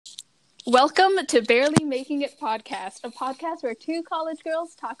Welcome to Barely Making It Podcast, a podcast where two college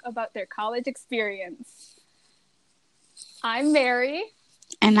girls talk about their college experience. I'm Mary.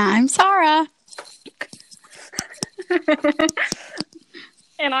 And I'm Sarah.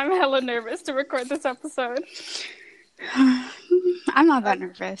 And I'm hella nervous to record this episode. I'm not that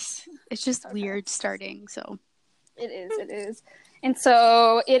nervous. It's just weird starting, so. It is. And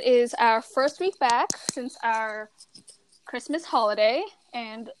so it is our first week back since our Christmas holiday.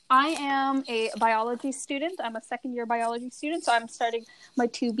 And I am a biology student. I'm a second-year biology student, so I'm starting my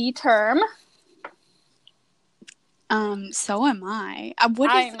 2B term. So am I.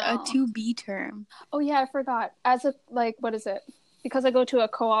 What is a 2B term? Oh, yeah, I forgot. What is it? Because I go to a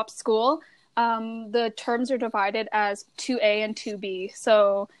co-op school, the terms are divided as 2A and 2B.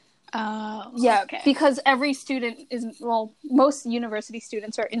 So, okay. Because every student most university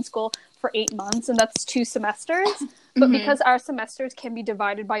students are in school for 8 months, and that's 2 semesters. But because our semesters can be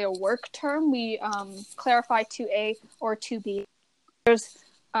divided by a work term, we clarify 2A or 2B. There's,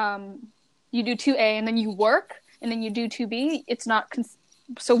 you do 2A and then you work, and then you do 2B. It's not,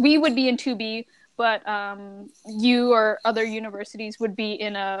 so we would be in 2B, but you or other universities would be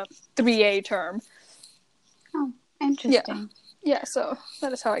in a 3A term. Oh, interesting. Yeah, so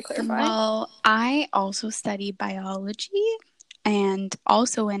that is how I clarify. Well, I also study biology and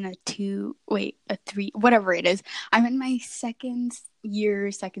also in a 3, whatever it is. I'm in my second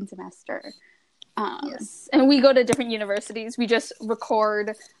semester. Yes, and we go to different universities. We just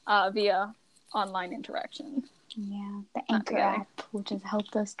record via online interaction. Yeah, the Anchor app, which has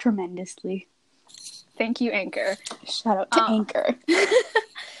helped us tremendously. Thank you, Anchor. Shout out to Anchor.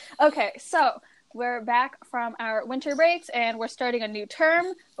 Okay, so we're back from our winter breaks, and we're starting a new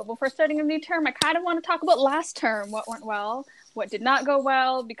term. But before starting a new term, I kind of want to talk about last term. What went well, what did not go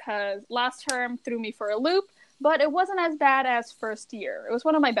well, because last term threw me for a loop, but it wasn't as bad as first year. It was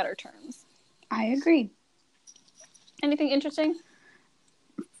one of my better terms. I agree. Anything interesting?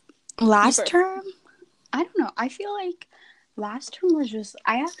 Last term? I don't know. I feel like last term was just...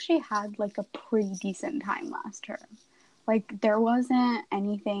 I actually had, like, a pretty decent time last term. Like, there wasn't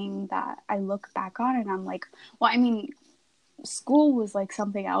anything that I look back on and I'm like... Well, I mean, school was, like,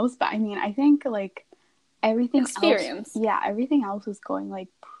 something else. But, I mean, I think, like, everything else... Yeah, everything else was going, like,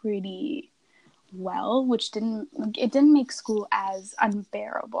 pretty well. Which didn't make school as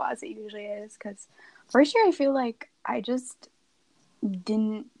unbearable as it usually is. Because first year, I feel like I just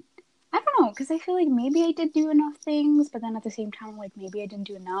didn't... I don't know, because I feel like maybe I did do enough things, but then at the same time, like, maybe I didn't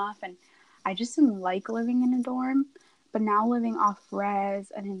do enough, and I just didn't like living in a dorm. But now living off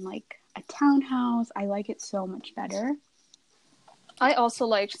res and in, like, a townhouse, I like it so much better. I also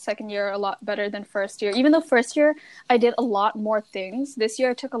liked second year a lot better than first year. Even though first year, I did a lot more things. This year,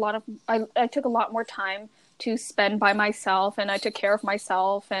 I took a lot more time to spend by myself, and I took care of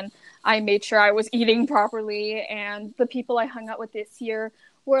myself, and I made sure I was eating properly, and the people I hung out with this year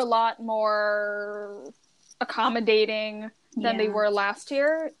were a lot more accommodating than they were last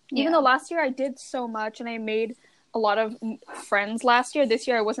year. Even though last year I did so much and I made a lot of friends last year, this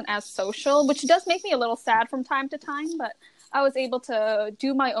year I wasn't as social, which does make me a little sad from time to time, but I was able to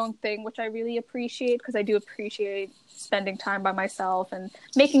do my own thing, which I really appreciate, because I do appreciate spending time by myself and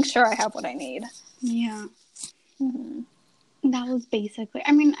making sure I have what I need. Yeah. That was basically...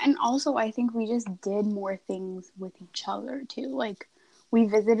 I mean, and also I think we just did more things with each other too. Like, we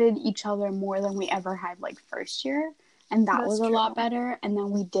visited each other more than we ever had, like, first year. And that was a lot better. And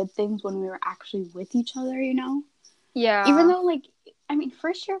then we did things when we were actually with each other, you know? Yeah. Even though, like, I mean,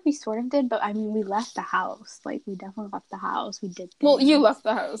 first year we sort of did, but, I mean, we left the house. Like, we definitely left the house. We did things. Well, you left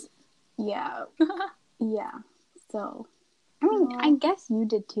the house. Yeah. Yeah. So, I mean, I guess you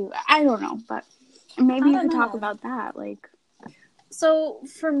did too. I don't know, but maybe you could talk about that, like... So,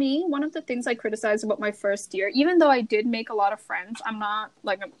 for me, one of the things I criticized about my first year, even though I did make a lot of friends, I'm not,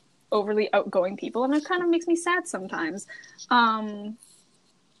 like, an overly outgoing people, and it kind of makes me sad sometimes.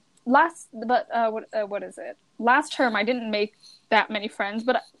 Last term, I didn't make that many friends,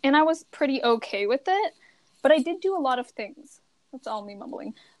 and I was pretty okay with it, but I did do a lot of things. That's all me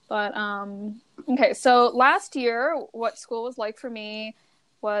mumbling. But, okay, so last year, what school was like for me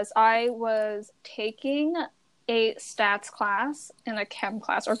was I was taking a stats class and a chem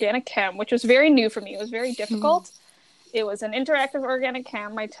class, organic chem, which was very new for me. It was very difficult. It was an interactive organic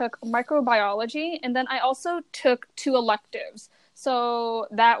chem. I took microbiology, and then I also took 2 electives. So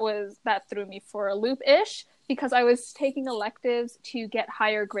that threw me for a loop-ish, because I was taking electives to get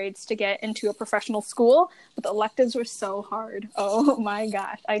higher grades to get into a professional school, but the electives were so hard. Oh my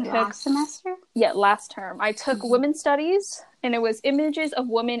gosh. Last semester? Yeah, last term. I took women's studies, and it was images of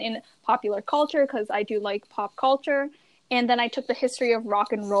women in popular culture, because I do like pop culture, and then I took the history of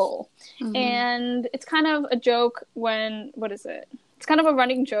rock and roll. And it's kind of a joke it's kind of a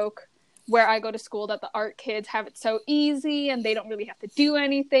running joke where I go to school that the art kids have it so easy and they don't really have to do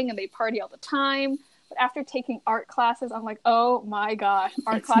anything and they party all the time. But after taking art classes, I'm like, oh my gosh,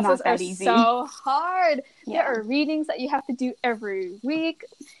 art classes are so hard. Yeah. There are readings that you have to do every week.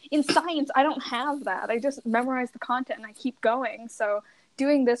 In science, I don't have that. I just memorize the content and I keep going. So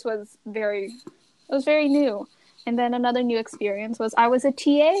doing this was very new. And then another new experience was I was a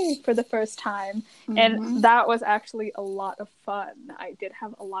TA for the first time. And that was actually a lot of fun. I did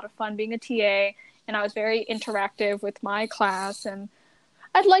have a lot of fun being a TA, and I was very interactive with my class. And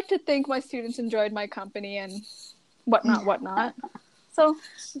I'd like to think my students enjoyed my company and whatnot. So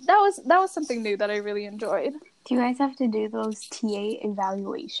that was something new that I really enjoyed. Do you guys have to do those TA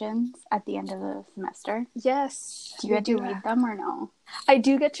evaluations at the end of the semester? Yes. Do you get to read them or no? I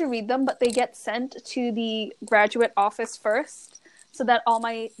do get to read them, but they get sent to the graduate office first, so that all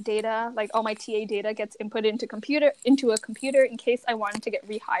my data, like all my TA data, gets input into a computer in case I wanted to get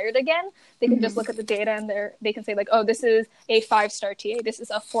rehired again. They can just look at the data and they can say like, oh, this is a 5-star TA, this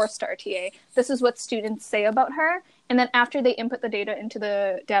is a 4-star TA, this is what students say about her. And then after they input the data into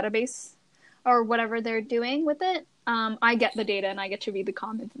the database or whatever they're doing with it, I get the data and I get to read the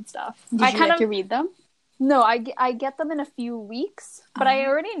comments and stuff. Did you get to read them? No, I get them in a few weeks, but I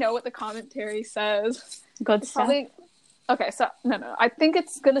already know what the commentary says. Good stuff. Okay, so no. I think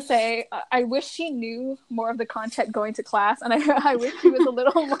it's going to say, I wish she knew more of the content going to class, and I wish she was a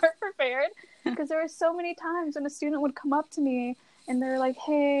little more prepared, because there were so many times when a student would come up to me, and they're like,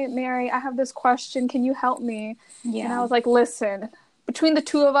 hey, Mary, I have this question. Can you help me? Yeah. And I was like, listen, between the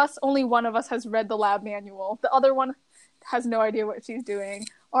two of us, only one of us has read the lab manual. The other one has no idea what she's doing.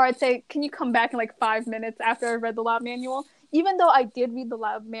 Or I'd say, can you come back in like 5 minutes after I've read the lab manual? Even though I did read the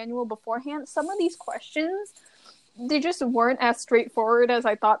lab manual beforehand, some of these questions, they just weren't as straightforward as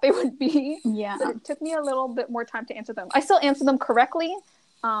I thought they would be. Yeah. So it took me a little bit more time to answer them. I still answer them correctly.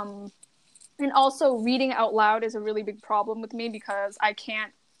 And also reading out loud is a really big problem with me because I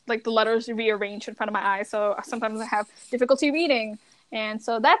can't, like, the letters rearrange in front of my eyes. So sometimes I have difficulty reading. And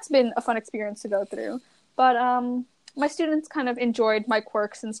so that's been a fun experience to go through. But my students kind of enjoyed my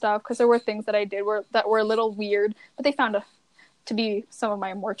quirks and stuff because there were things that I did that were a little weird, but they found to be some of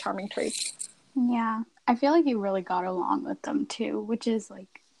my more charming traits. Yeah. I feel like you really got along with them too, which is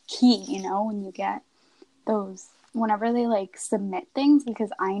like key, you know, when you get those, whenever they like submit things,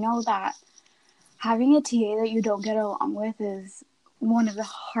 because I know that having a TA that you don't get along with is one of the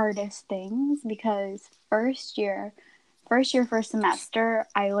hardest things, because first semester,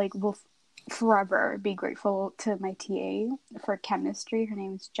 I like will forever be grateful to my TA for chemistry. Her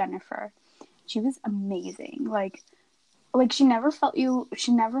name is Jennifer. She was amazing. Like she never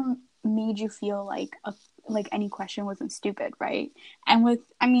made you feel like any question wasn't stupid, right? And we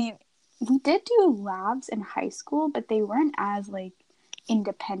did do labs in high school, but they weren't as like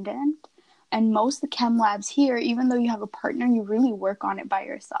independent. And most of the chem labs here, even though you have a partner, you really work on it by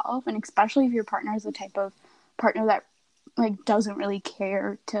yourself. And especially if your partner is the type of partner that like doesn't really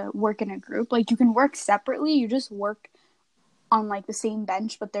care to work in a group. Like you can work separately, you just work on like the same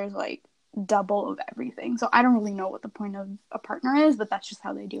bench, but there's like double of everything. So I don't really know what the point of a partner is, but that's just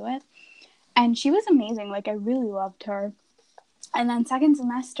how they do it. And she was amazing. Like I really loved her. And then second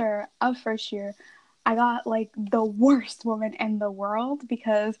semester of first year, I got like the worst woman in the world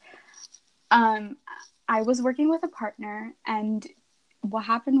because I was working with a partner, and what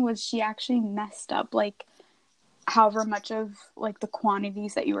happened was she actually messed up like however much of like the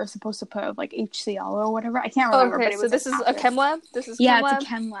quantities that you were supposed to put of like HCl or whatever. I can't remember. Okay, but it was so this is a chem lab? It's a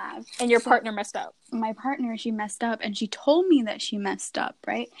chem lab. And your partner messed up. My partner, she messed up, and she told me that she messed up,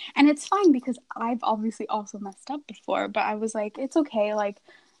 right? And it's fine because I've obviously also messed up before, but I was like, it's okay, like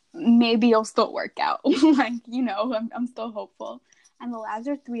maybe it'll still work out. Like, you know, I'm still hopeful. And the labs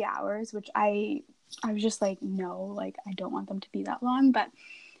are 3 hours, which I was just like, no, like I don't want them to be that long. But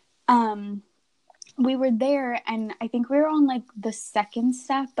we were there, and I think we were on like the second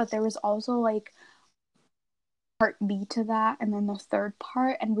step, but there was also like part B to that, and then the third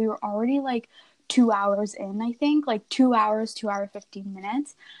part, and we were already like 2 hours in, I think, like 2 hours, 2 hour 15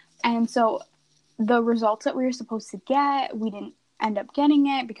 minutes. And so the results that we were supposed to get, we didn't end up getting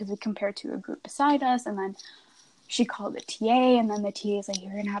it because we compared to a group beside us. And then she called the TA, and then the TA is like,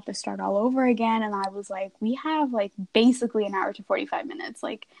 you're gonna have to start all over again. And I was like, we have like basically an hour to 45 minutes,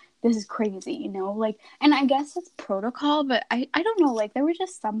 like this is crazy, you know, like, and I guess it's protocol, but I don't know, like there was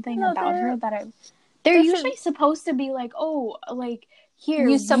just something about her that They're There usually should supposed to be like, oh, like, here,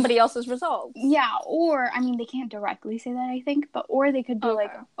 use somebody else's results. yeah, or I mean, they can't directly say that, I think, but or they could be like,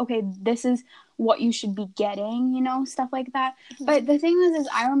 Okay. okay, this is what you should be getting, you know, stuff like that. But the thing is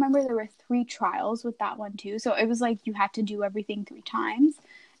I remember there were 3 trials with that one too, so it was like you had to do everything 3 times,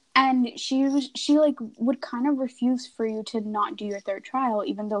 and she like would kind of refuse for you to not do your 3rd trial,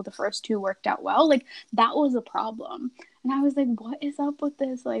 even though the first 2 worked out well. Like that was a problem, and I was like, what is up with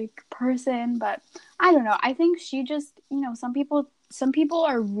this like person? But I don't know. I think she just, you know, some people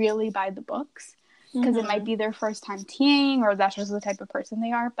are really by the books because it might be their first time TAing, or that's just the type of person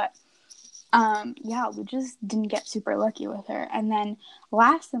they are. But yeah, we just didn't get super lucky with her. And then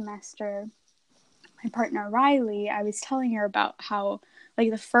last semester, my partner Riley, I was telling her about how,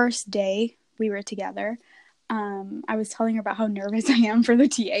 like, the first day we were together, I was telling her about how nervous I am for the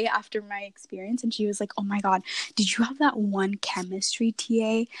TA after my experience, and she was like, oh my god, did you have that one chemistry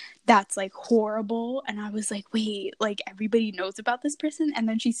TA that's like horrible? And I was like, wait, like everybody knows about this person? And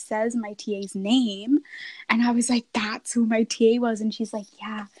then she says my TA's name, and I was like, that's who my TA was. And she's like,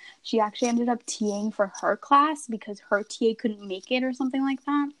 yeah, she actually ended up TAing for her class because her TA couldn't make it or something like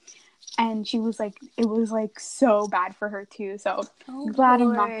that. And she was like, it was like so bad for her too. So glad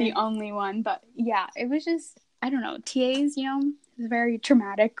I'm not the only one. But yeah, it was just, I don't know, TAs, you know, it's very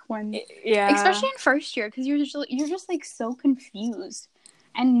traumatic when, especially in first year, because you're just like so confused.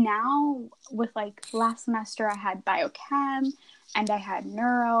 And now with like last semester, I had biochem and I had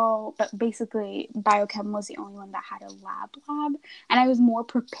neuro, but basically biochem was the only one that had a lab, and I was more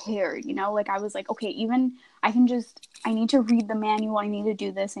prepared, you know, like I was like, okay, even I need to read the manual, I need to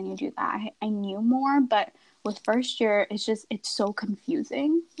do this, I need to do that. I knew more, but with first year, it's so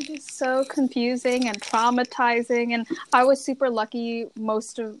confusing. It's so confusing and traumatizing, and I was super lucky.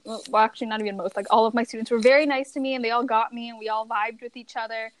 Actually not even most, like all of my students were very nice to me, and they all got me, and we all vibed with each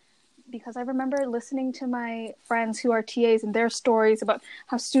other. Because I remember listening to my friends who are TAs and their stories about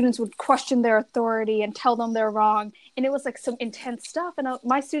how students would question their authority and tell them they're wrong. And it was like some intense stuff. And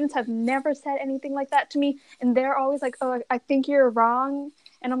my students have never said anything like that to me. And they're always like, oh, I think you're wrong.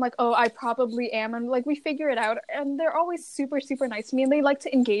 And I'm like, oh, I probably am. And like, we figure it out. And they're always super, super nice to me. And they like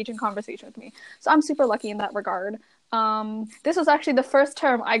to engage in conversation with me. So I'm super lucky in that regard. This was actually the first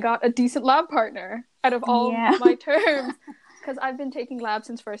term I got a decent lab partner out of all my terms. Because I've been taking lab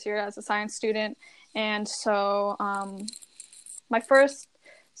since first year as a science student. And so my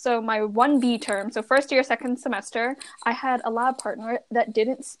 1B term, so first year, second semester, I had a lab partner that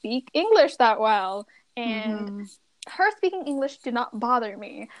didn't speak English that well. And her speaking English did not bother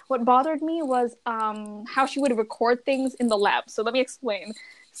me. What bothered me was how she would record things in the lab. So let me explain.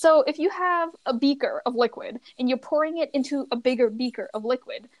 So if you have a beaker of liquid and you're pouring it into a bigger beaker of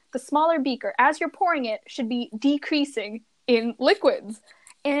liquid, the smaller beaker, as you're pouring it, should be decreasing in liquids.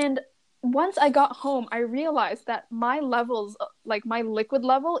 And once I got home, I realized that my levels, like my liquid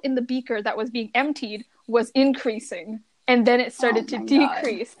level in the beaker that was being emptied, was increasing. And then it started to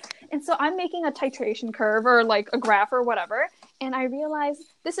decrease. God. And so I'm making a titration curve or like a graph or whatever. And I realized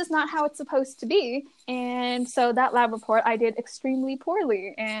this is not how it's supposed to be. And so that lab report, I did extremely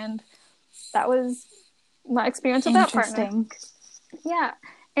poorly. And that was my experience with that partner. Yeah.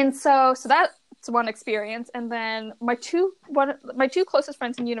 And so that's one experience. And then my two closest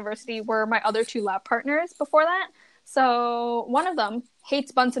friends in university were my other 2 lab partners before that. So one of them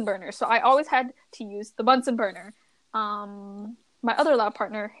hates Bunsen burners. So I always had to use the Bunsen burner. My other lab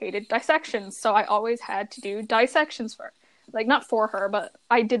partner hated dissections, so I always had to do dissections for her. Like, not for her, but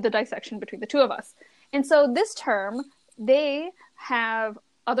I did the dissection between the 2 of us. And so this term, they have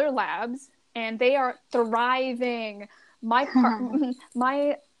other labs, and they are thriving.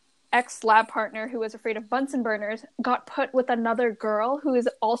 My ex-lab partner, who was afraid of Bunsen burners, got put with another girl who is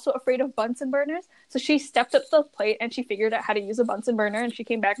also afraid of Bunsen burners. So she stepped up to the plate, and she figured out how to use a Bunsen burner, and she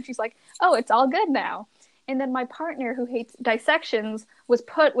came back, and she's like, oh, it's all good now. And then my partner, who hates dissections, was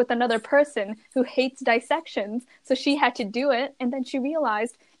put with another person who hates dissections. So she had to do it. And then she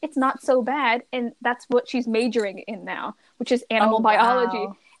realized it's not so bad. And that's what she's majoring in now, which is animal biology.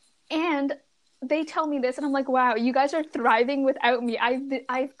 Wow. And they tell me this, and I'm like, wow, you guys are thriving without me.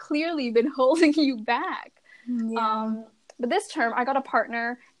 I've clearly been holding you back. Yeah. But this term, I got a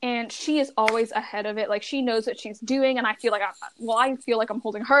partner, and she is always ahead of it. Like, she knows what she's doing, and I feel like I'm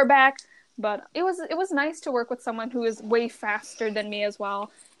holding her back. But it was nice to work with someone who is way faster than me as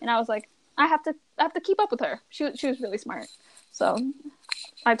well. And I was like, I have to keep up with her. She was really smart. So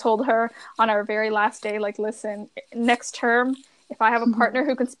I told her on our very last day, like, listen, next term, if I have a partner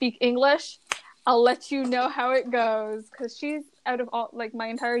who can speak English, I'll let you know how it goes. Because she's, out of all, like, my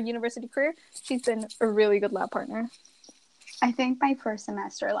entire university career, she's been a really good lab partner. I think my first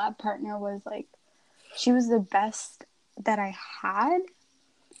semester lab partner was, like, she was the best that I had,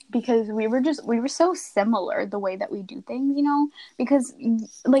 because we were so similar the way that we do things, you know, because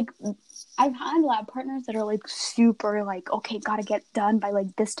like I've had lab partners that are like super like, okay, gotta get done by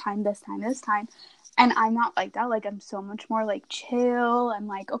like this time, this time, this time. And I'm not like that. Like, I'm so much more like chill. I'm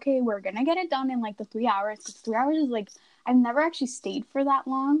like, okay, we're gonna get it done in like the 3 hours. Because 3 hours is like, I've never actually stayed for that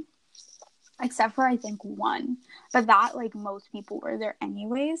long, except for I think one. But that, like, most people were there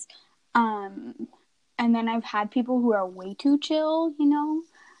anyways. And then I've had people who are way too chill, you know?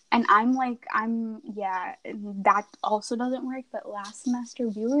 And I'm like, yeah, that also doesn't work. But last semester,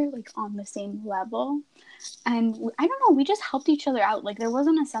 we were like on the same level. And I don't know, we just helped each other out. Like, there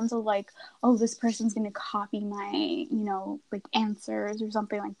wasn't a sense of like, oh, this person's going to copy my, you know, like answers or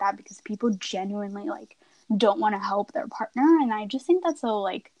something like that, because people genuinely like don't want to help their partner. And I just think that's so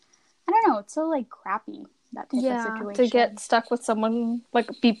like, I don't know, it's so like crappy, that type of Yeah, to situation. get stuck with someone, like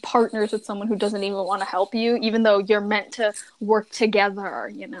be partners with someone who doesn't even want to help you, even though you're meant to work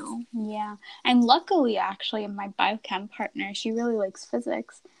together, you know? Yeah. And luckily, actually, my biochem partner, she really likes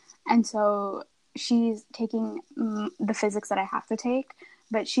physics. And so she's taking the physics that I have to take,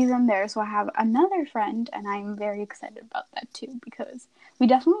 but she's in there. So I have another friend, and I'm very excited about that too, because we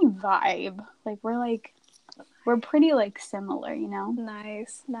definitely vibe. We're pretty like similar, you know?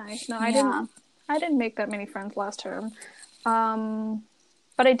 Nice, nice. No, Yeah. I didn't make that many friends last term. Um,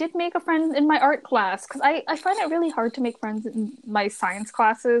 but I did make a friend in my art class because I find it really hard to make friends in my science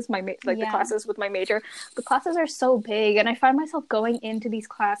classes, like the Yeah. classes with my major. The classes are so big, and I find myself going into these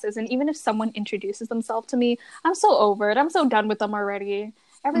classes, and even if someone introduces themselves to me, I'm so over it. I'm so done with them already.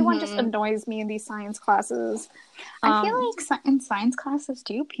 Everyone just Mm-hmm. annoys me in these science classes. I feel Um, like in science classes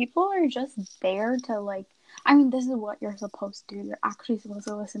too, people are just there to like. I mean, this is what you're supposed to do. You're actually supposed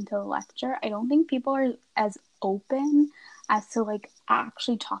to listen to the lecture. I don't think people are as open as to like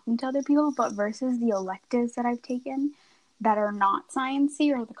actually talking to other people. But versus the electives that I've taken that are not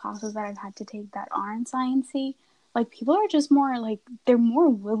sciencey, or the classes that I've had to take that aren't sciencey, like people are just more like, they're more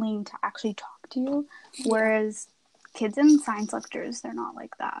willing to actually talk to you. yeah. Whereas kids in science lectures, they're not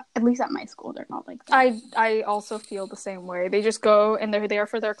like that. At least at my school, they're not like that. I also feel the same way. They just go and they're there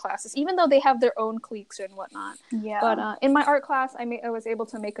for their classes, even though they have their own cliques and whatnot. But Yeah. in my art class, I was able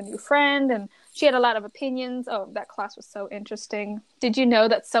to make a new friend, and she had a lot of opinions. Oh, that class was so interesting. Did you know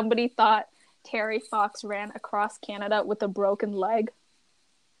that somebody thought Terry Fox ran across Canada with a broken leg?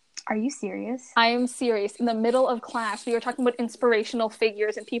 Are you serious? I am serious. In the middle of class, we were talking about inspirational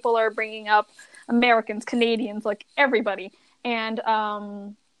figures, and people are bringing up Americans, Canadians, like everybody. And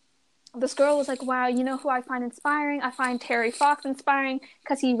this girl was like, wow, you know who I find inspiring? I find Terry Fox inspiring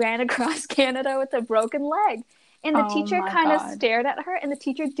because he ran across Canada with a broken leg. And the Oh teacher my kind of god. stared at her, and the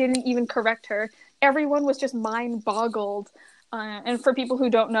teacher didn't even correct her. Everyone was just mind boggled. And for people who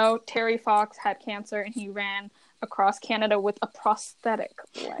don't know, Terry Fox had cancer, and he ran across Canada with a prosthetic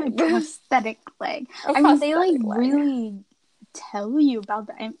A leg. prosthetic leg. A I mean, they like prosthetic leg. really tell you about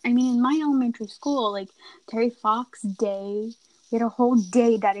that. I mean, in my elementary school, like Terry Fox Day, we had a whole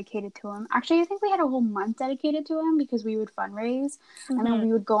day dedicated to him. Actually, I think we had a whole month dedicated to him, because we would fundraise, and then Mm-hmm.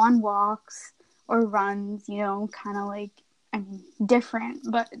 we would go on walks or runs, you know, kind of like, I mean, different,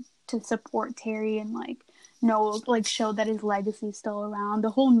 but to support Terry and like know, like show that his legacy is still around. The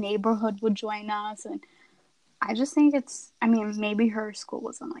whole neighborhood would join us, and I just think it's, I mean, maybe her school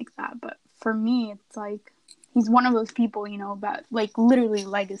wasn't like that, but for me, it's like he's one of those people, you know, about like literally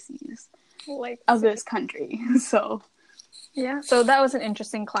legacies Like, of this country. So, yeah, so that was an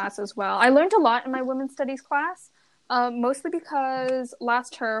interesting class as well. I learned a lot in my women's studies class, mostly because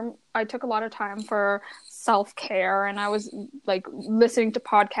last term I took a lot of time for self care, and I was like listening to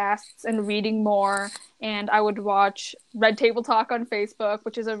podcasts and reading more. And I would watch Red Table Talk on Facebook,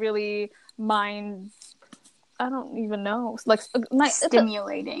 which is a really mind, I don't even know, like it's a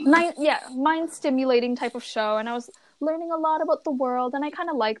stimulating. mind stimulating type of show, and I was learning a lot about the world, and I kind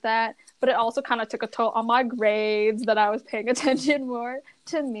of like that, but it also kind of took a toll on my grades that I was paying attention more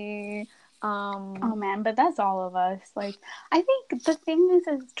to me. Oh man, but that's all of us. Like, I think the thing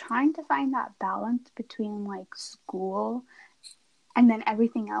is trying to find that balance between like school and then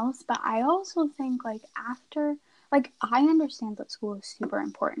everything else. But I also think like after, like, I understand that school is super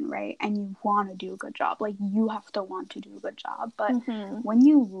important, right? And you want to do a good job. Like, you have to want to do a good job. But Mm-hmm. when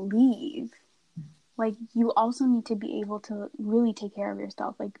you leave, like, you also need to be able to really take care of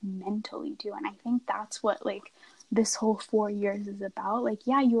yourself, like, mentally too. And I think that's what like this whole 4 years is about. Like,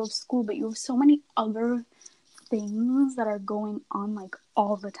 yeah, you have school, but you have so many other things that are going on like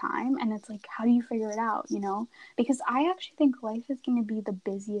all the time, and it's like, how do you figure it out, you know? Because I actually think life is going to be the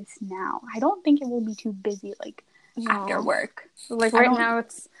busiest now. I don't think it will be too busy like after No. work. Like I right don't, now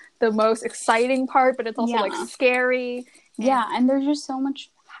it's the most exciting part, but it's also like yeah. scary. Yeah, And and there's just so much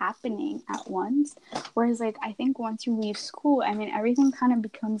happening at once. Whereas, like, I think once you leave school, I mean, everything kind of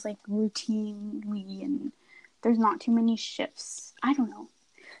becomes like routinely, and there's not too many shifts. I don't know.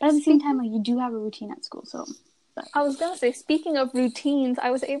 But at the same time, speaking, like, you do have a routine at school, so. But, I was gonna say, speaking of routines,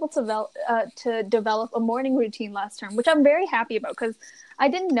 I was able to develop a morning routine last term, which I'm very happy about because I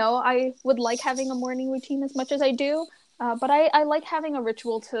didn't know I would like having a morning routine as much as I do. But I like having a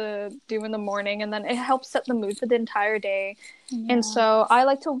ritual to do in the morning, and then it helps set the mood for the entire day. And yeah. so I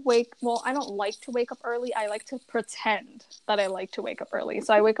like to well, I don't like to wake up early. I like to pretend that I like to wake up early.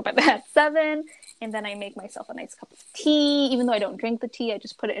 So I wake up at 7, and then I make myself a nice cup of tea. Even though I don't drink the tea, I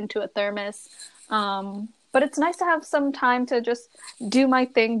just put it into a thermos. But it's nice to have some time to just do my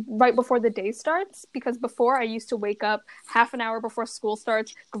thing right before the day starts, because before I used to wake up half an hour before school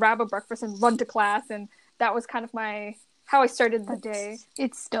starts, grab a breakfast and run to class, and that was kind of my how I started the day.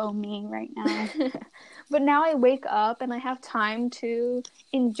 It's still me right now. But now I wake up and I have time to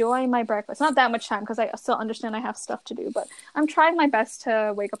enjoy my breakfast. Not that much time because I still understand I have stuff to do, but I'm trying my best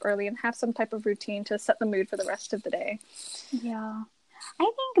to wake up early and have some type of routine to set the mood for the rest of the day. Yeah.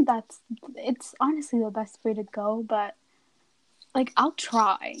 I think it's honestly the best way to go, but like I'll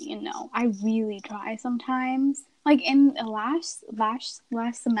try, I really try sometimes. Like in the last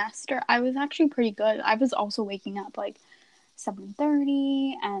semester, I was actually pretty good. I was also waking up like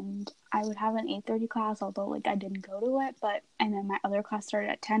 7:30, and I would have an 8:30 class, although like I didn't go to it, and then my other class started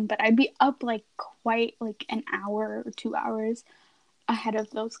at 10, but I'd be up like quite like an hour or 2 hours ahead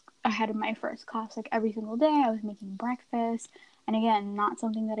of my first class, like every single day. I was making breakfast, and again, not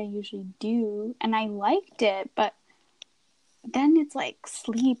something that I usually do, and I liked it, but then it's like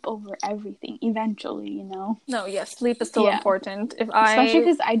sleep over everything eventually, No, yes, sleep is still Yeah. important. Especially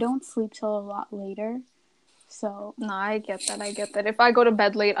because I don't sleep till a lot later. So. No, I get that. I get that. If I go to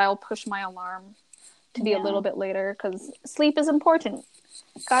bed late, I'll push my alarm to be a Yeah. little bit later because sleep is important.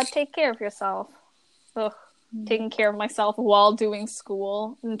 Gotta take care of yourself. Ugh. Taking care of myself while doing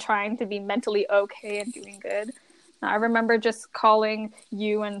school and trying to be mentally okay and doing good. I remember just calling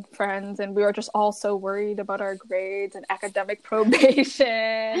you and friends, and we were just all so worried about our grades and academic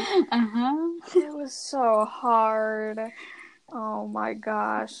probation. It was so hard. Oh my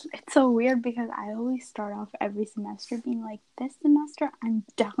gosh. It's so weird because I always start off every semester being like, this semester I'm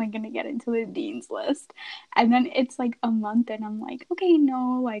definitely gonna get into the dean's list, and then it's like a month and I'm like, okay,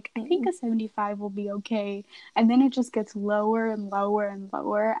 no, like I think a 75 will be okay, and then it just gets lower and lower and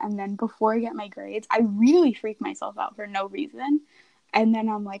lower, and then before I get my grades, I really freak myself out for no reason, and then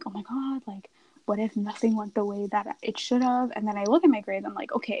I'm like, oh my god, like what if nothing went the way that it should have, and then I look at my grades, I'm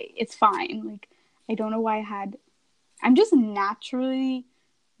like, okay, it's fine, like I don't know why I'm just naturally,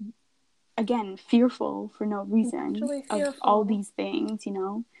 again, fearful for no reason of all these things,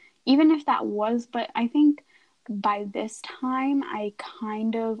 Even if that was, but I think by this time, I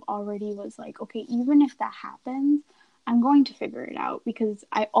kind of already was like, okay, even if that happens, I'm going to figure it out because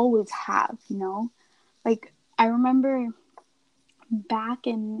I always have, Like, I remember back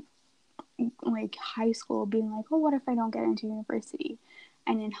in, like, high school being like, oh, what if I don't get into university?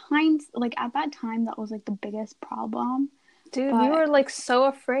 And in hindsight, like, at that time, that was, like, the biggest problem. Dude, we were like so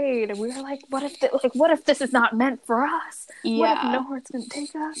afraid. We were like, what if this is not meant for us? Yeah. What if nowhere it's gonna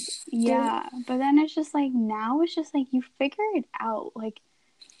take us? Yeah. But then it's just like now it's just like you figure it out. Like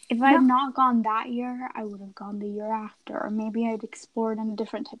if I had not gone that year, I would have gone the year after, or maybe I'd explored in a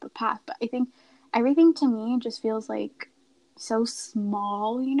different type of path. But I think everything to me just feels like so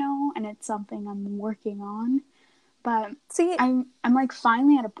small, and it's something I'm working on. But see, I'm like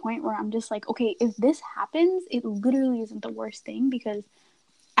finally at a point where I'm just like, okay, if this happens, it literally isn't the worst thing because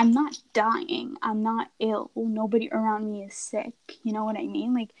I'm not dying. I'm not ill. Nobody around me is sick. You know what I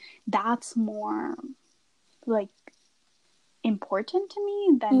mean? Like that's more like important to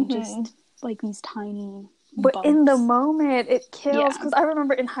me than just like these tiny but bumps. in the moment it kills because I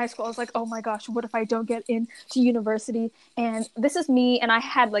remember in high school I was like, oh my gosh, what if I don't get into university? And this is me, and I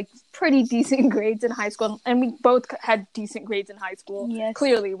had like pretty decent grades in high school, and we both had decent grades in high school. Yes.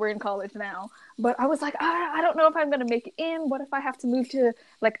 Clearly we're in college now, but I was like, I don't know if I'm gonna make it in. What if I have to move to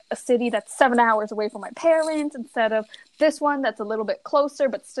like a city that's 7 hours away from my parents instead of this one that's a little bit closer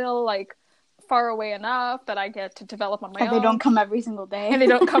but still like far away enough that I get to develop on my own. They don't come every single day. And they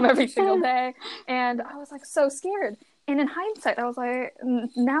don't come every single day. And I was like so scared. And in hindsight, I was like,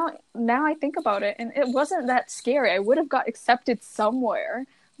 now I think about it, and it wasn't that scary. I would have got accepted somewhere.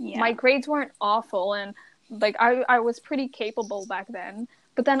 Yeah. My grades weren't awful, and like I was pretty capable back then.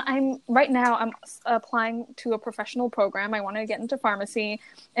 But then I'm applying to a professional program. I want to get into pharmacy.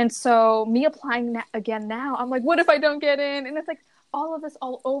 And so me applying again now, I'm like, what if I don't get in? And it's like all of this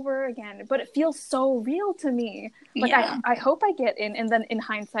all over again. But it feels so real to me. Like, I hope I get in. And then in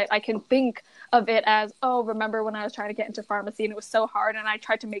hindsight, I can think of it as, oh, remember when I was trying to get into pharmacy and it was so hard and I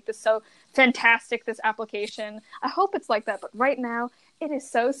tried to make this so fantastic, this application. I hope it's like that. But right now, it is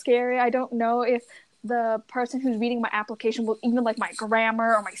so scary. I don't know if the person who's reading my application will even like my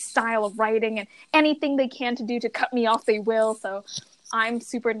grammar or my style of writing, and anything they can to do to cut me off, they will. So I'm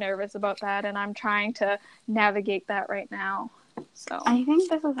super nervous about that, and I'm trying to navigate that right now. So I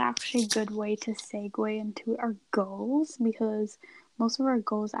think this is actually a good way to segue into our goals, because most of our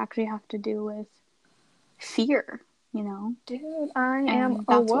goals actually have to do with fear, you know? Dude, I am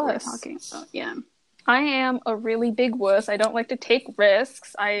a that's wuss. what we're talking about, yeah. I am a really big wuss. I don't like to take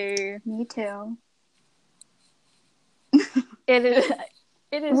risks. Me too. It is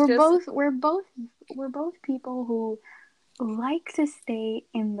we're both people who like to stay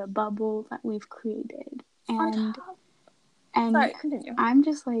in the bubble that we've created. And sorry, continue. I'm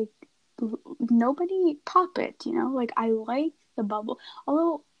just like, nobody pop it, you know? Like, I like the bubble.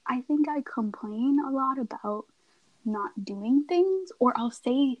 Although I think I complain a lot about not doing things, or I'll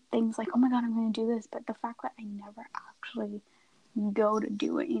say things like, oh my god, I'm going to do this, but the fact that I never actually go to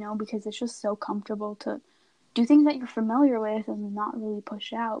do it, you know, because it's just so comfortable to do things that you're familiar with and not really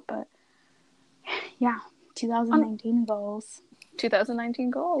push out. But yeah, 2019 goals. 2019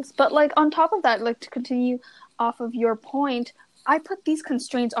 goals. But like on top of that, like to continue off of your point, I put these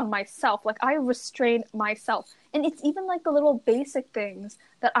constraints on myself. Like I restrain myself. And it's even like the little basic things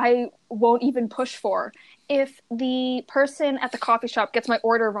that I won't even push for. If the person at the coffee shop gets my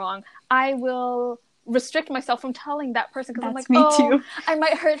order wrong, I will restrict myself from telling that person, because I'm like, too. I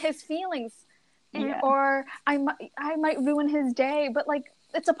might hurt his feelings. Or I might ruin his day. But like,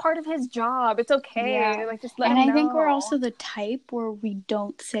 it's a part of his job. It's okay. Yeah. Like, just let him know. And I think we're also the type where we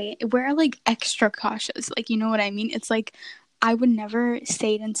don't say it. We're like extra cautious. Like, you know what I mean? It's like, I would never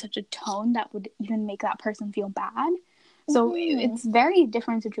say it in such a tone that would even make that person feel bad. So it's very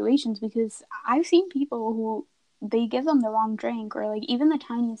different situations, because I've seen people who they give them the wrong drink, or like even the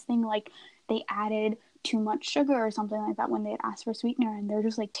tiniest thing, like they added too much sugar or something like that when they had asked for sweetener, and they're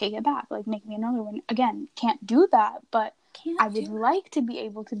just like, take it back, like make me another one. Again, can't do that, but I would like to be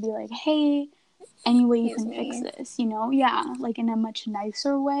able to be like, hey, any way you can fix this, you know? Yeah, like in a much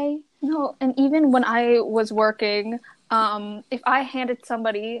nicer way. No, and even when I was working, if I handed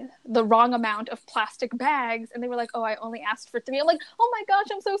somebody the wrong amount of plastic bags and they were like, oh, I only asked for 3, I'm like, oh my gosh,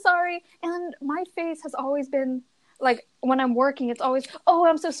 I'm so sorry. And my face has always been like, when I'm working, it's always, oh,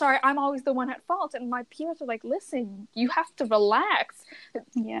 I'm so sorry, I'm always the one at fault. And my peers are like, listen, you have to relax.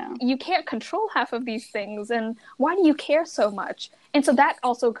 Yeah. You can't control half of these things. And why do you care so much? And so that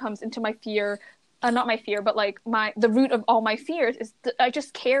also comes into my fear. Not my fear, but like the root of all my fears is I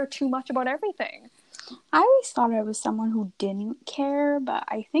just care too much about everything. I always thought I was someone who didn't care, but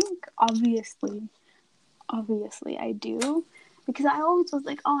I think obviously I do, because I always was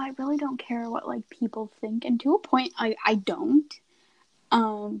like, oh, I really don't care what like people think, and to a point I don't,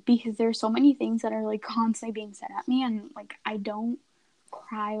 because there's so many things that are like constantly being said at me, and like I don't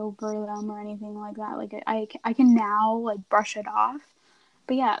cry over them or anything like that. Like I can now like brush it off,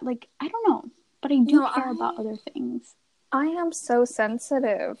 but yeah, like I don't know, but I do care about other things. I am so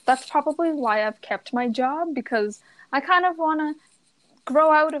sensitive. That's probably why I've kept my job, because I kind of want to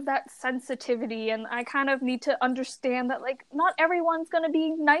grow out of that sensitivity, and I kind of need to understand that like not everyone's going to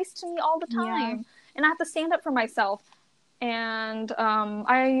be nice to me all the time, and I have to stand up for myself. And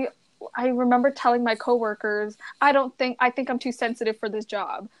I remember telling my coworkers, I think I'm too sensitive for this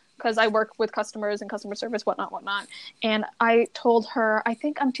job, because I work with customers and customer service, whatnot. And I told her, I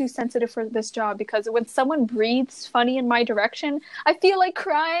think I'm too sensitive for this job, because when someone breathes funny in my direction, I feel like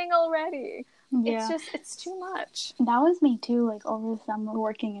crying already. Yeah. It's too much. That was me too, like over the summer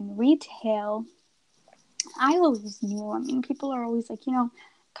working in retail. I always knew, I mean, people are always like, you know,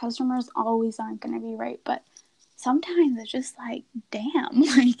 customers always aren't going to be right. But sometimes it's just like, damn,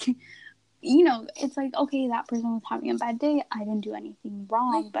 like, you know, it's like, okay, that person was having a bad day. I didn't do anything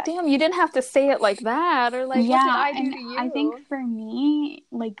wrong. Like, but damn, you didn't have to say it like that. Or like, what did I do to you? I think for me,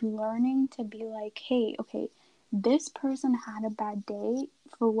 like learning to be like, hey, okay, this person had a bad day.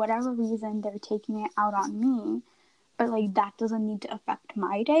 For whatever reason, they're taking it out on me. But like, that doesn't need to affect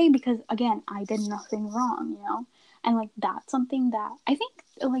my day, because again, I did nothing wrong, you know? And like, that's something that I think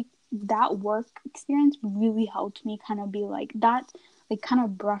like that work experience really helped me kind of be like that. Like kind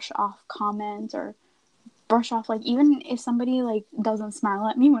of brush off comments, or brush off, like even if somebody like doesn't smile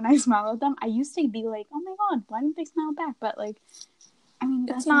at me when I smile at them, I used to be like, oh my god, why didn't they smile back? But like I mean,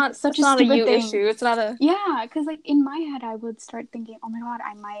 It's that's like not. such It's a not a stupid you thing. issue. It's not a. Yeah, because like in my head, I would start thinking, oh my god,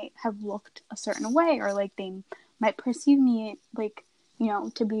 I might have looked a certain way, or like they might perceive me like, you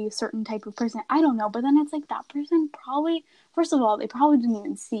know, to be a certain type of person. I don't know, but then it's like that person probably, first of all, they probably didn't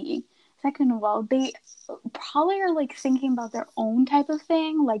even see. Second of all, they probably are like thinking about their own type of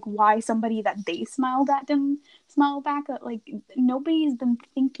thing, like why somebody that they smiled at didn't smile back. Like nobody's been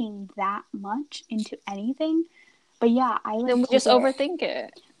thinking that much into anything. But yeah, I Then like we take just it. overthink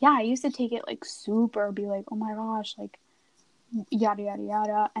it. Yeah, I used to take it like super, be like, oh my gosh, like yada yada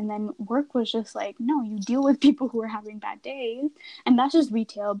yada. And then work was just like, no, you deal with people who are having bad days, and that's just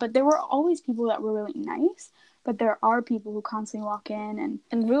retail. But there were always people that were really nice, but there are people who constantly walk in, and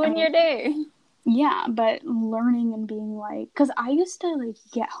And I ruin mean, your day. yeah, but learning and being like, because I used to like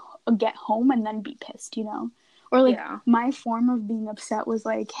get home and then be pissed, you know, or like Yeah. my form of being upset was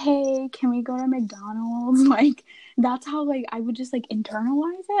like, hey, can we go to McDonald's? Like that's how like I would just like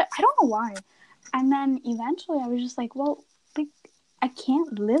internalize it. I don't know why. And then eventually I was just like, well, like I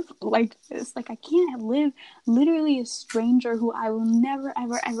can't live like this. Like I can't live literally a stranger who I will never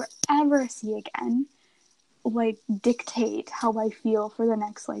ever ever ever see again, like dictate how I feel for the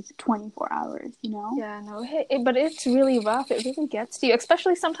next like 24 hours, you know? Yeah, no, but it's really rough. It really gets to you,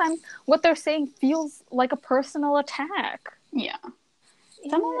 especially sometimes what they're saying feels like a personal attack. Yeah. Yeah.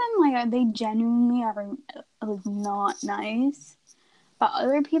 Some of them, like, they genuinely are like not nice, but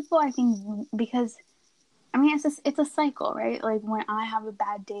other people, I think, because I mean, it's a cycle, right? Like when I have a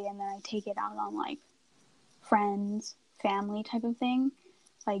bad day and then I take it out on like friends, family type of thing,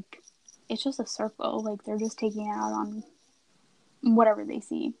 like it's just a circle. Like they're just taking it out on whatever they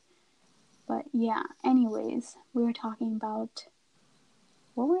see. But yeah, anyways, we were talking about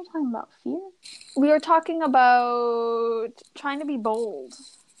what were we talking about? Fear? We were talking about trying to be bold.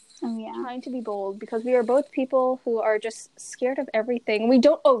 Oh yeah. Trying to be bold because we are both people who are just scared of everything. We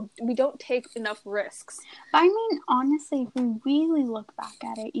don't take enough risks. But I mean, honestly, if we really look back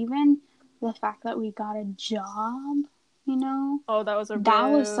at it, even the fact that we got a job, you know, Oh, that was a that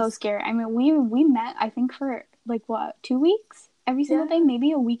was risk. so scary. I mean, we met, I think, for like what, 2 weeks? Every single day,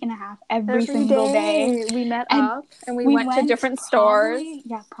 maybe a week and a half, every single day. We met And up and we went to different stores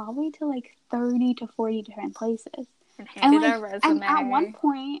probably to like 30 to 40 different places. and And handed like, our resume. and at one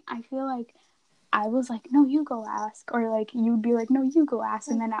point, I feel like I was like, no, you go ask. Or like, you would be like, no, you go ask.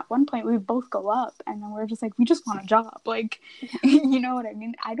 And then at one point, we both go up. And then we're just like, we just want a job. Like, you know what I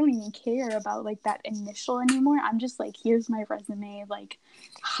mean? I don't even care about like that initial anymore. I'm just like, here's my resume. Like,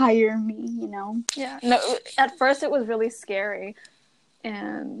 hire me, you know? Yeah. No, at first it was really scary.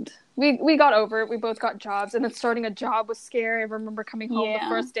 And we got over it. We both got jobs. And then starting a job was scary. I remember coming home the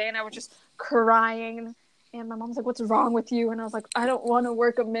first day and I was just crying. And my mom's like, what's wrong with you? And I was like, I don't want to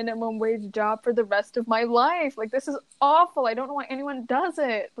work a minimum wage job for the rest of my life. Like, this is awful. I don't know why anyone does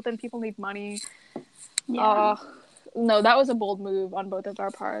it. But then people need money. Yeah. No, that was a bold move on both of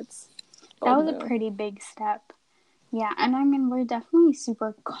our parts. That was a pretty big step. Yeah. And I mean, we're definitely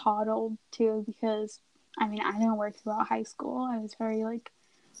super coddled too because, I mean, I didn't work throughout high school. I was very, like,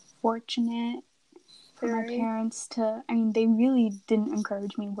 fortunate for my parents to, I mean, they really didn't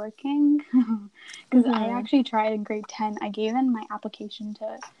encourage me working because I actually tried in grade 10. I gave in my application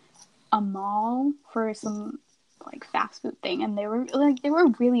to a mall for some like fast food thing, and they were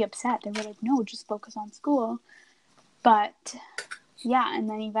really upset. They were like, no, just focus on school. But yeah, and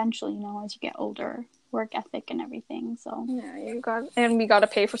then eventually, you know, as you get older, work ethic and everything. So yeah, we got to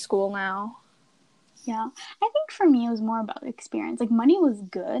pay for school now. Yeah, I think for me it was more about experience. Like money was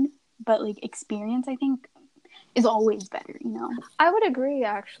good, but like experience, I think, is always better, you know? I would agree,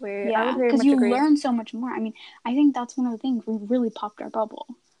 actually. Yeah, I would very because much you agree. learn so much more. I mean, I think that's one of the things, we really popped our bubble.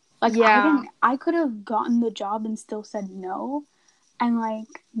 Like, Yeah. I could have gotten the job and still said no. And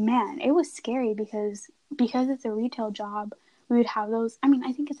like, man, it was scary because it's a retail job, we would have those, I mean,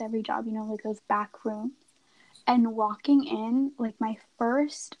 I think it's every job, you know, like those back rooms. And walking in, like my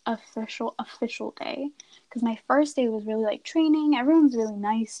first official day, because my first day was really like training. Everyone was really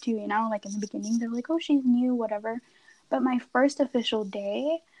nice too, you know, like in the beginning they're like, oh, she's new, whatever. But my first official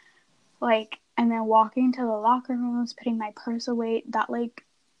day, like, and then walking to the locker rooms, putting my purse away, that like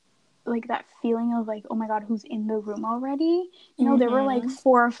that feeling of like, oh my god, who's in the room already? You know, there were like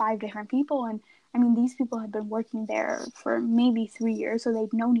 4 or 5 different people, and I mean, these people had been working there for maybe 3 years, so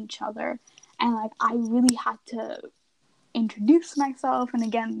they'd known each other. And like, I really had to introduce myself, and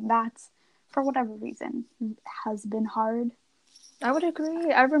again, that's, for whatever reason, has been hard. I would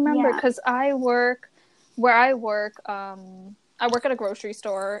agree. I remember because I work at a grocery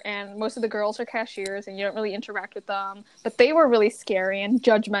store, and most of the girls are cashiers, and you don't really interact with them. But they were really scary and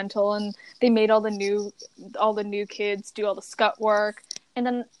judgmental, and they made all the new kids do all the scut work. and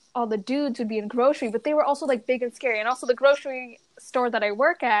then all the dudes would be in grocery, but they were also like big and scary. And also the grocery store that I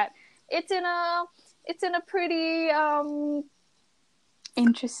work at, it's in a pretty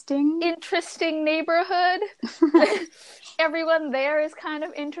interesting neighborhood. Everyone there is kind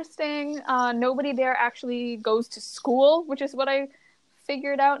of interesting. Nobody there actually goes to school, which is what I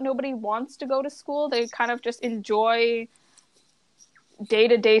figured out. Nobody wants to go to school. They kind of just enjoy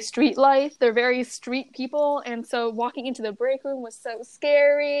day-to-day street life. They're very street people, and so walking into the break room was so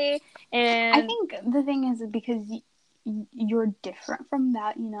scary. And I think the thing is because you're different from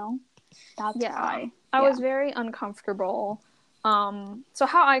that, you know? That's why. I was very uncomfortable. So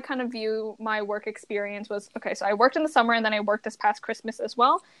how I kind of view my work experience was, okay, so I worked in the summer and then I worked this past Christmas as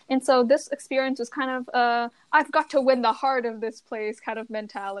well. And so this experience was kind of, I've got to win the heart of this place kind of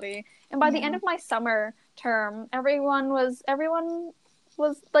mentality. And by the end of my summer term, everyone was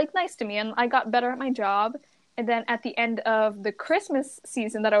like nice to me, and I got better at my job. And then at the end of the Christmas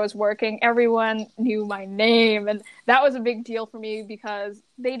season that I was working, everyone knew my name. And that was a big deal for me because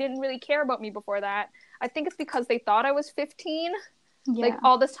they didn't really care about me before that. I think it's because they thought I was 15. Yeah. Like,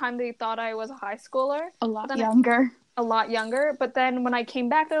 all this time they thought I was a high schooler. A lot younger. A lot younger. But then when I came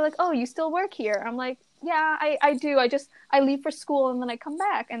back, they're like, oh, you still work here? I'm like, yeah, I do. I leave for school and then I come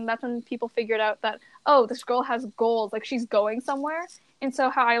back. And that's when people figured out that, oh, this girl has goals. Like, she's going somewhere. And so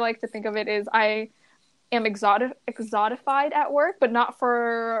how I like to think of it is I am exotified at work, but not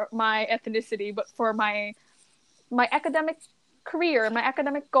for my ethnicity, but for my academic career and my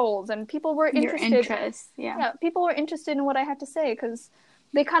academic goals. And people were interested. Your interests, yeah. People were interested in what I had to say because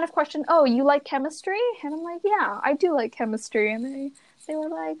they kind of questioned, oh, you like chemistry? And I'm like, yeah, I do like chemistry. And they were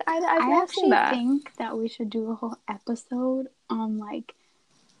like, I actually think that we should do a whole episode on like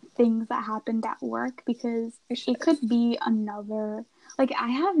things that happened at work, because it could be another, like, I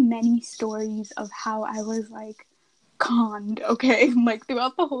have many stories of how I was like conned, okay, like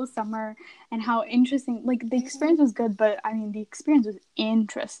throughout the whole summer, and how interesting, like, the experience was good, but I mean the experience was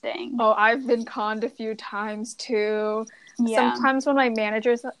interesting. Oh, I've been conned a few times too. Sometimes when my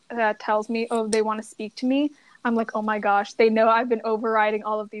manager tells me, oh, they want to speak to me, I'm like, oh my gosh, they know I've been overriding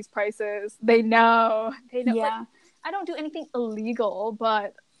all of these prices. They know. Like, I don't do anything illegal,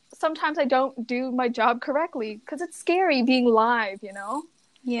 but sometimes I don't do my job correctly because it's scary being live, you know?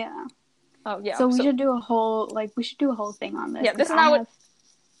 Yeah. Oh, yeah. So we should do a whole thing on this. Yeah, this is not what...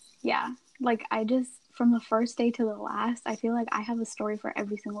 Yeah. Like, I just, from the first day to the last, I feel like I have a story for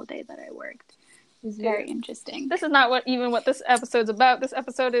every single day that I worked. It was very interesting. This is not what this episode's about. This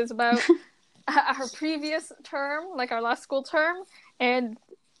episode is about our previous term, like our last school term, and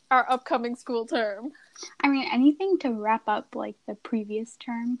our upcoming school term. I mean, anything to wrap up, like, the previous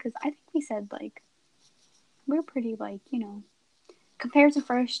term, because I think we said, like, we're pretty, like, you know, compared to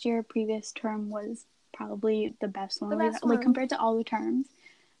first year, previous term was probably the best one. Like, compared to all the terms,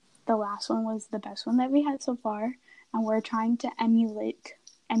 the last one was the best one that we had so far, and we're trying to emulate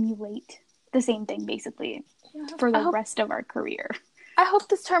the same thing, basically, for the rest of our career. I hope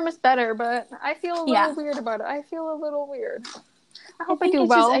this term is better, but I feel a little weird about it. I feel a little weird. I hope I do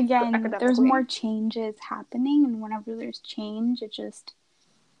well. Just, again, there's more changes happening, and whenever there's change, it's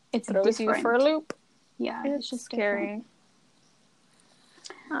throws different. You for a loop. Yeah, it's just scary.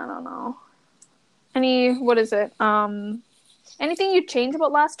 Different. I don't know. What is it? Anything you'd change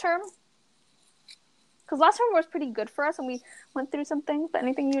about last term? Because last term was pretty good for us, and we went through some things. But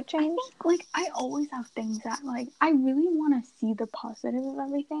anything you'd change? I think, like, I always have things that, like, I really want to see the positive of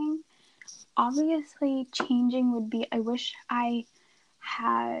everything. Obviously, changing would be, I wish I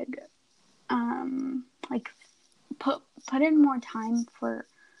had, like, put in more time for,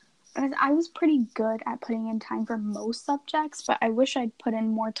 because I was pretty good at putting in time for most subjects, but I wish I'd put in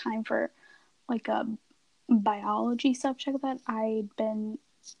more time for, like, a biology subject that I'd been,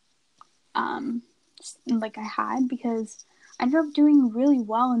 like, I had, because I ended up doing really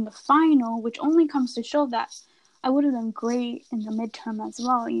well in the final, which only comes to show that I would have done great in the midterm as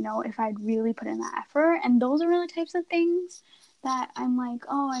well, you know, if I'd really put in that effort. And those are really types of things that I'm like,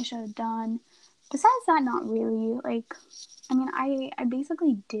 oh, I should have done. Besides that, not really. Like, I mean, I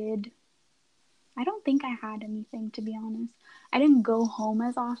basically did. I don't think I had anything, to be honest. I didn't go home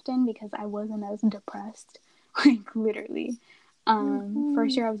as often because I wasn't as depressed. Like, literally.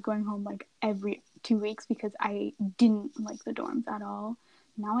 First year I was going home, like, every 2 weeks because I didn't like the dorms at all.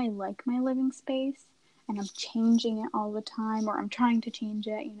 Now I like my living space. And I'm changing it all the time, or I'm trying to change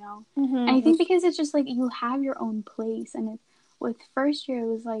it, you know. And I think because it's just like you have your own place, and with first year it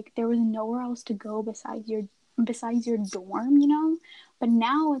was like there was nowhere else to go besides your dorm, you know. But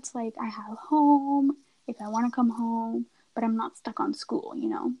now it's like I have home if I want to come home, but I'm not stuck on school, you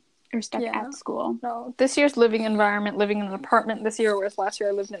know. or stuck Yeah. at school. No, this year's living environment, living in an apartment this year, whereas last year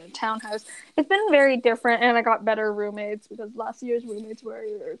I lived in a townhouse. It's been very different, and I got better roommates because last year's roommates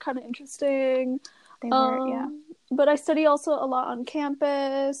were kind of interesting. They were, yeah. But I study also a lot on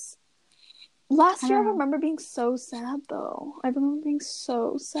campus. Last year, I know. remember being so sad, though. I remember being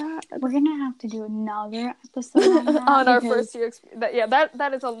so sad. We're gonna have to do another episode on that on our first year experience.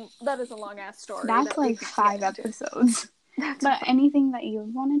 That is a long ass story. That's like 5 episodes. But anything that you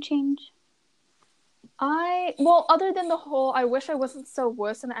want to change? Other than the whole, I wish I wasn't so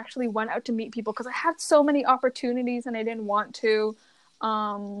wuss and actually went out to meet people because I had so many opportunities and I didn't want to.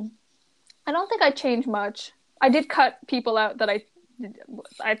 I don't think I changed much. I did cut people out that I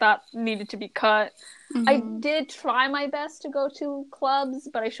thought needed to be cut. Mm-hmm. I did try my best to go to clubs,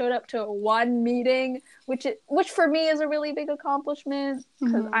 but I showed up to one meeting, which for me is a really big accomplishment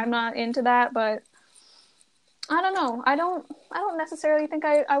because I'm not into that. But I don't know. I don't necessarily think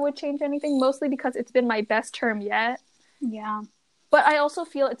I would change anything, mostly because it's been my best term yet. Yeah. But I also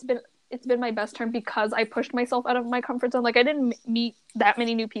feel it's been my best term because I pushed myself out of my comfort zone. Like, I didn't meet that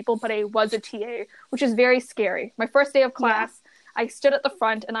many new people, but I was a TA, which is very scary. My first day of class, I stood at the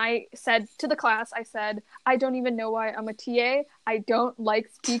front and I said to the class, I don't even know why I'm a TA. I don't like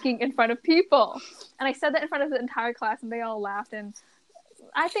speaking in front of people. And I said that in front of the entire class and they all laughed. And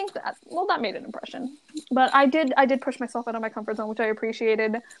I think that made an impression. But I did push myself out of my comfort zone, which I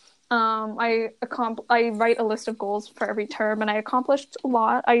appreciated. I write a list of goals for every term, and I accomplished a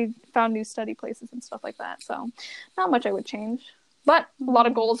lot. I found new study places and stuff like that, so not much I would change. But a lot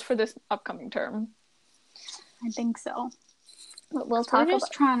of goals for this upcoming term. I think so. But we're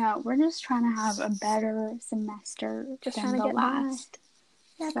just trying to have a better semester than the last.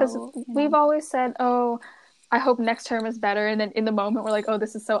 Yeah, because we've always said, oh, I hope next term is better, and then in the moment we're like, oh,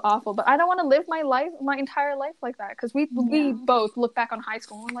 this is so awful. But I don't want to live my entire life like that, because we both look back on high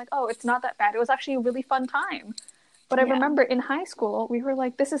school and we're like, oh, it's not that bad. It was actually a really fun time. But I remember in high school we were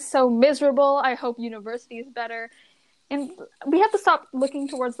like, this is so miserable. I hope university is better. And we have to stop looking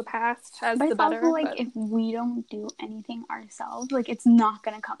towards the past as the better. But also, if we don't do anything ourselves, it's not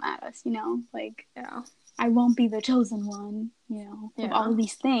gonna come at us, I won't be the chosen one, of all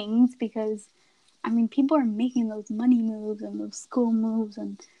these things, because people are making those money moves and those school moves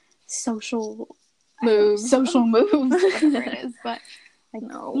and social moves, whatever it is. But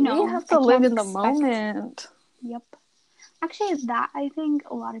we have to live in the moment. Yep. Actually, that I think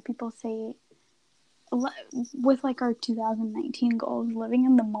a lot of people say with our 2019 goals, living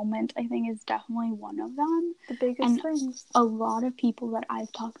in the moment, I think is definitely one of them. The biggest things. A lot of people that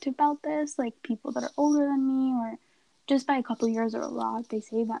I've talked to about this, people that are older than me or just by a couple of years or a lot, they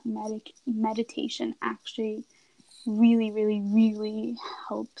say that meditation actually really, really, really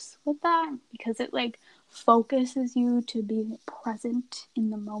helps with that, because it focuses you to be present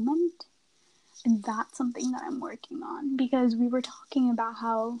in the moment. And that's something that I'm working on, because we were talking about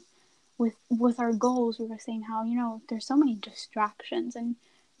how with our goals, we were saying how, there's so many distractions and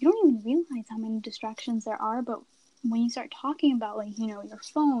you don't even realize how many distractions there are. But when you start talking about your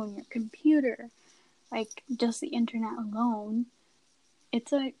phone, your computer, just the internet alone,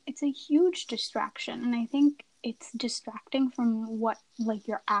 it's a huge distraction. And I think it's distracting from what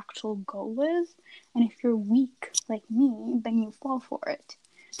your actual goal is. And if you're weak like me, then you fall for it.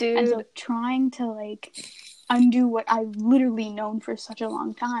 Dude. And so trying to undo what I've literally known for such a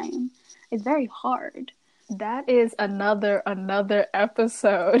long time is very hard. That is another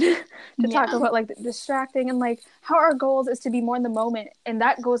episode to talk about the distracting and how our goals is to be more in the moment, and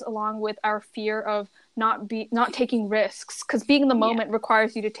that goes along with our fear of not taking risks, because being in the moment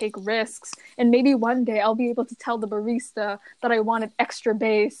requires you to take risks. And maybe one day I'll be able to tell the barista that I wanted extra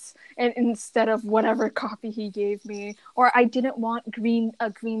base and instead of whatever coffee he gave me, or I didn't want a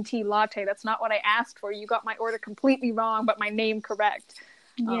green tea latte. That's not what I asked for. You got my order completely wrong, but my name correct.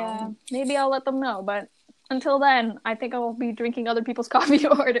 Maybe I'll let them know, but until then, I think I will be drinking other people's coffee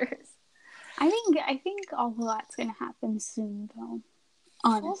orders. I think all of that's gonna happen soon, though.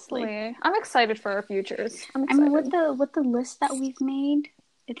 Honestly, hopefully. I'm excited for our futures. with the list that we've made,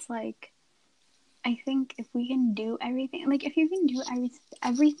 it's I think if we can do everything, if you can do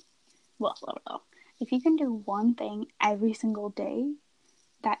if you can do one thing every single day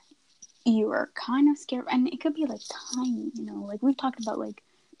that you are kind of scared, and it could be tiny, we've talked about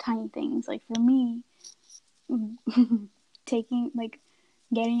tiny things. For me, taking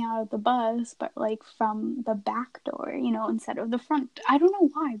getting out of the bus, but from the back door, instead of the front. I don't know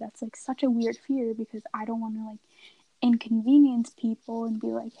why that's such a weird fear, because I don't want to inconvenience people and be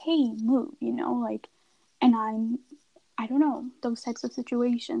hey, move, and I don't know, those types of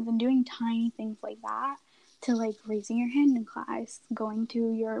situations, and doing tiny things like that to like raising your hand in class, going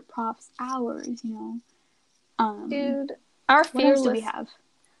to your prof's hours, Dude, our what else do we have?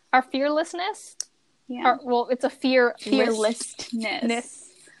 Our fearlessness. Yeah. It's a fearlessness.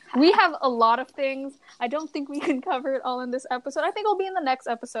 We have a lot of things. I don't think we can cover it all in this episode. I think it'll be in the next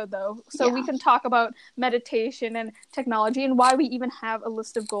episode, though. So we can talk about meditation and technology and why we even have a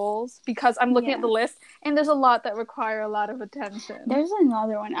list of goals. Because I'm looking at the list, and there's a lot that require a lot of attention. There's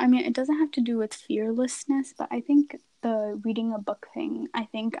another one. I mean, it doesn't have to do with fearlessness, but I think the reading a book thing, I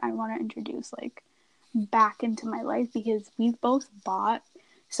think I want to introduce, like, back into my life, because we've both bought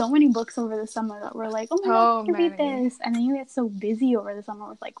so many books over the summer that we're like, oh my god, I can read this. And then you get so busy over the summer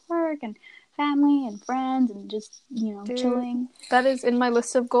with like work and family and friends and just, chilling. That is in my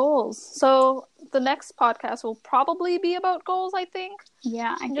list of goals. So the next podcast will probably be about goals, I think.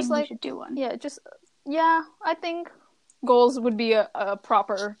 Yeah, I think we should do one. Yeah, I think goals would be a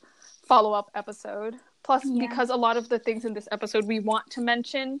proper follow-up episode. Plus, because a lot of the things in this episode we want to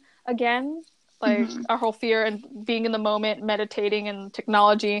mention again, like our whole fear and being in the moment, meditating and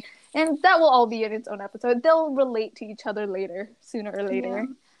technology. And that will all be in its own episode. They'll relate to each other later, sooner or later.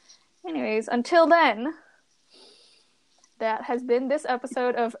 Yeah. Anyways, until then, that has been this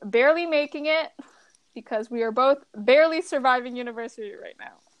episode of Barely Making It, because we are both barely surviving university right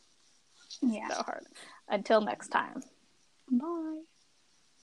now. Yeah. So hard. Until next time. Bye.